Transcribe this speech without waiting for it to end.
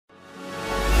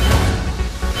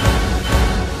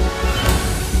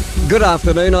Good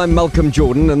afternoon, I'm Malcolm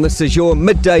Jordan and this is your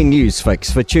midday news fix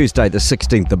for Tuesday the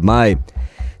 16th of May.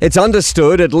 It's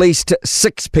understood at least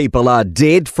 6 people are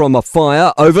dead from a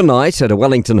fire overnight at a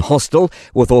Wellington hostel,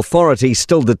 with authorities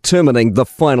still determining the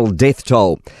final death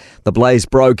toll. The blaze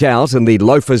broke out in the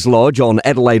Loafers Lodge on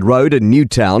Adelaide Road in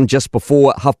Newtown just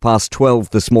before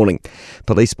 12:30 this morning.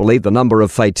 Police believe the number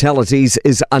of fatalities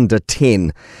is under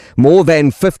 10. More than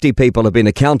 50 people have been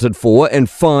accounted for and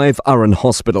 5 are in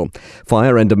hospital.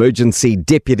 Fire and Emergency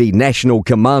Deputy National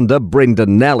Commander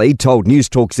Brendan Nally told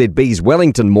Newstalk ZB's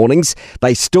Wellington Mornings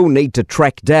they still need to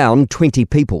track down 20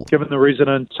 people. Given the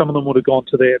residents, some of them would have gone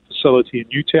to their facility in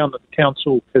Newtown that the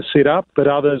council has set up, but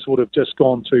others would have just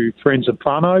gone to friends and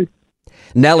whānau.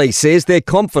 Nally says they're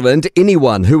confident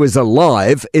anyone who is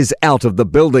alive is out of the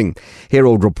building.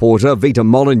 Herald reporter Vita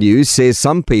Molyneux says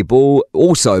some people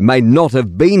also may not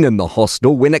have been in the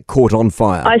hostel when it caught on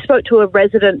fire. I spoke to a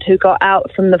resident who got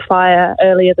out from the fire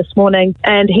earlier this morning,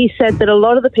 and he said that a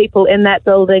lot of the people in that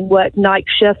building work night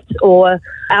shifts or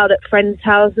out at friends'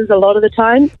 houses a lot of the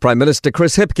time. Prime Minister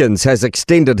Chris Hipkins has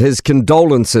extended his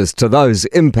condolences to those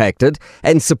impacted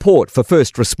and support for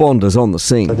first responders on the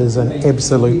scene. It is an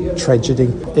absolute tragedy.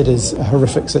 It is a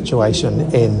horrific situation,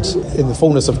 and in the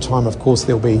fullness of time, of course,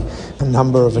 there'll be a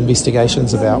number of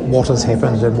investigations about what has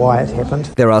happened and why it happened.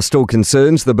 There are still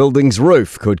concerns the building's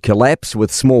roof could collapse,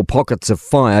 with small pockets of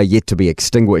fire yet to be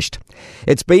extinguished.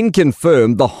 It's been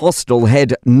confirmed the hostel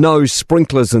had no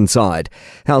sprinklers inside.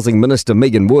 Housing Minister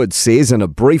Megan Woods says in a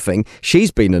briefing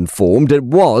she's been informed it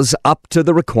was up to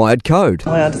the required code.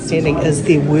 My understanding is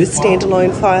there were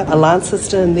standalone fire alarm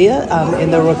system in there,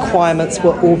 and the requirements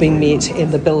were all being met,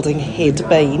 and the building had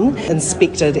been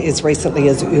inspected as recently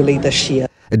as early this year.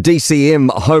 DCM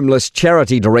Homeless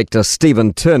Charity Director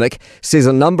Stephen Turnick says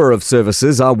a number of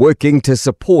services are working to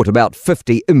support about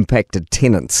 50 impacted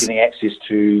tenants. Getting access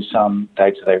to some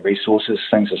day-to-day resources,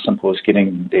 things as simple as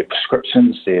getting their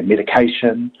prescriptions, their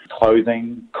medication,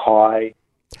 clothing, kai.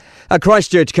 A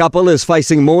Christchurch couple is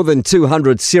facing more than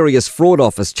 200 serious fraud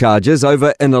office charges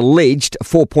over an alleged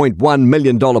 $4.1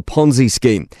 million Ponzi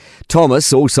scheme.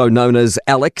 Thomas, also known as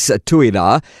Alex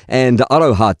Tuira and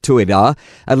Aroha Tuira,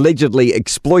 allegedly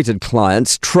exploited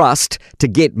clients' trust to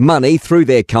get money through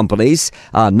their companies,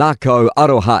 Nako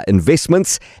Aroha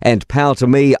Investments and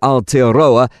Pautami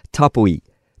Aotearoa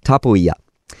Tapuia.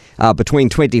 Between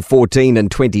 2014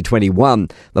 and 2021,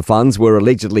 the funds were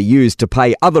allegedly used to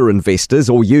pay other investors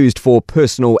or used for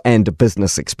personal and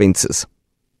business expenses.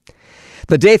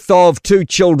 The death of 2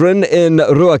 children in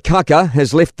Ruakaka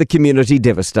has left the community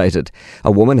devastated.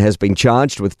 A woman has been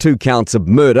charged with 2 counts of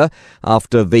murder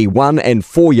after the 1- and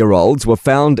 4-year-olds were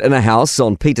found in a house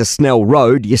on Peter Snell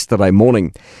Road yesterday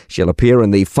morning. She'll appear in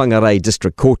the Whangarei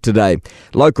District Court today.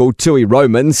 Local Tui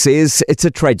Roman says it's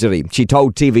a tragedy. She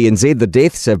told TVNZ the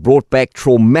deaths have brought back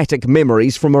traumatic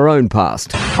memories from her own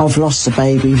past. I've lost a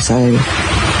baby, so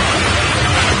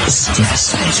it's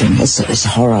devastating. It's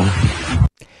horror.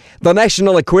 The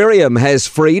National Aquarium has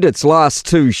freed its last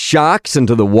 2 sharks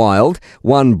into the wild,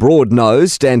 one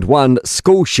broad-nosed and one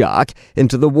school shark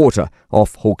into the water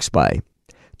off Hawke's Bay.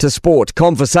 To sport,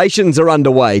 conversations are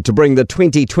underway to bring the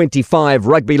 2025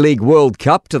 Rugby League World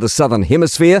Cup to the Southern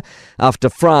Hemisphere after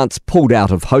France pulled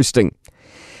out of hosting.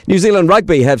 New Zealand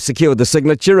Rugby have secured the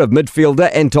signature of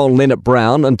midfielder Anton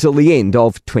Leonard-Brown until the end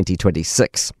of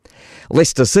 2026.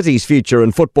 Leicester City's future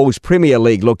in football's Premier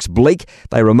League looks bleak.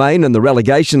 They remain in the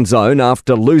relegation zone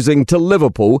after losing to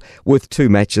Liverpool with 2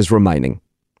 matches remaining.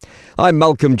 I'm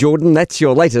Malcolm Jordan. That's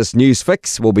your latest news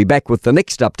fix. We'll be back with the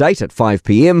next update at 5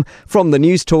 p.m. from the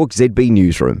Newstalk ZB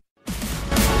newsroom.